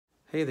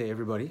Hey there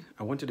everybody,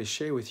 I wanted to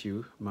share with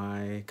you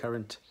my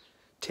current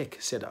tech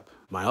setup,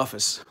 my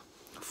office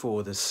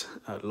for this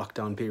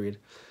lockdown period.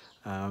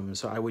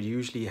 So I would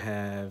usually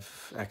have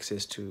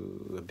access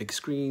to a big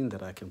screen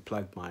that I can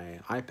plug my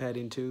iPad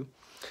into.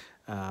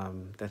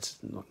 That's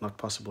not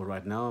possible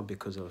right now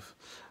because of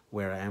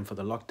where I am for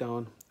the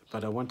lockdown,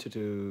 but I wanted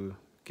to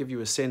give you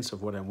a sense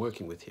of what I'm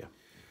working with here.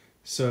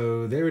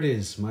 So there it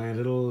is, my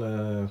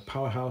little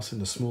powerhouse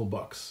in a small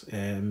box.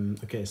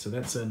 Okay, so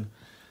that's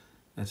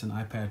an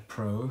iPad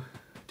Pro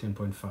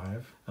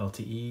 10.5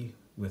 LTE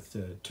with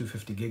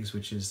 250 gigs,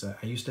 which is,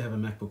 I used to have a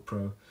MacBook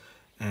Pro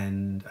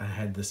and I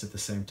had this at the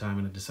same time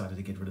and I decided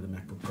to get rid of the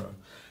MacBook Pro.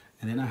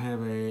 And then I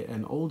have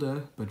an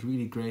older but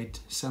really great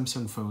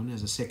Samsung phone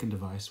as a second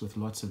device with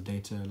lots of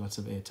data, lots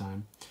of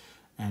airtime.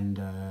 And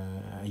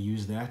I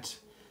use that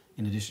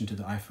in addition to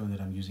the iPhone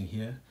that I'm using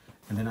here.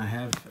 And then I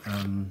have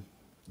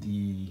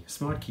the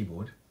smart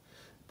keyboard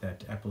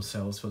that Apple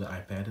sells for the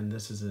iPad, and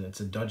this is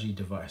it's a dodgy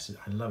device.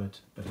 I love it,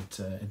 but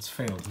it's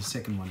failed. The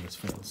second one that's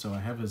failed. So I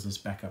have as this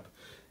backup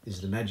is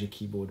the Magic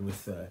Keyboard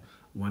with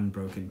one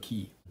broken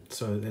key.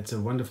 So that's a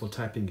wonderful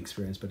typing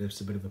experience, but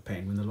it's a bit of a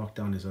pain. When the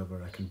lockdown is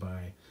over, I can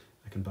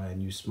buy a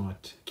new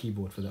smart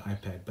keyboard for the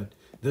iPad. But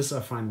this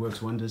I find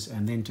works wonders.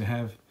 And then to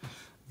have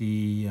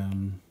the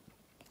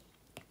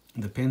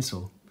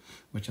pencil,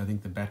 which I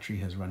think the battery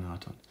has run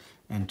out on,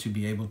 and to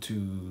be able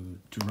to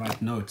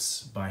write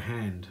notes by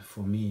hand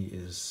for me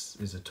is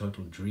a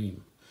total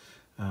dream.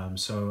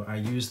 So I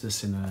use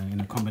this in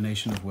a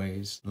combination of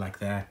ways like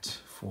that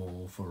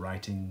for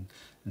writing,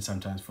 and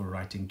sometimes for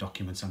writing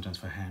documents, sometimes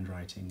for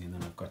handwriting, and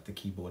then I've got the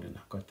keyboard and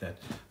I've got that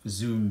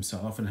Zoom, so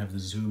I often have the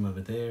Zoom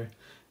over there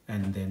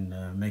and then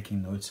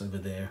making notes over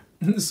there.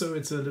 So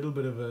it's a little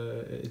bit of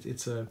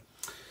it's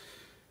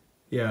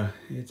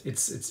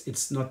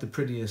not the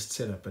prettiest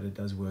setup, but it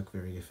does work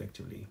very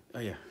effectively. Oh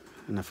yeah,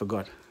 and I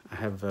forgot, I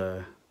have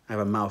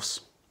a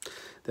mouse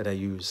that I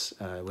use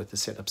with the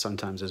setup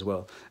sometimes as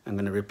well. I'm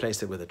going to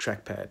replace it with a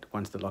trackpad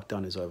once the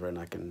lockdown is over and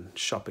I can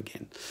shop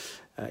again.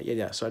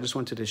 So I just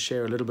wanted to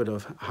share a little bit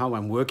of how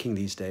I'm working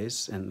these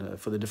days and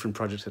for the different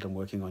projects that I'm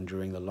working on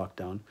during the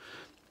lockdown.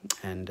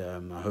 And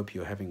I hope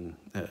you're having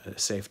a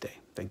safe day.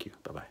 Thank you.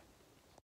 Bye-bye.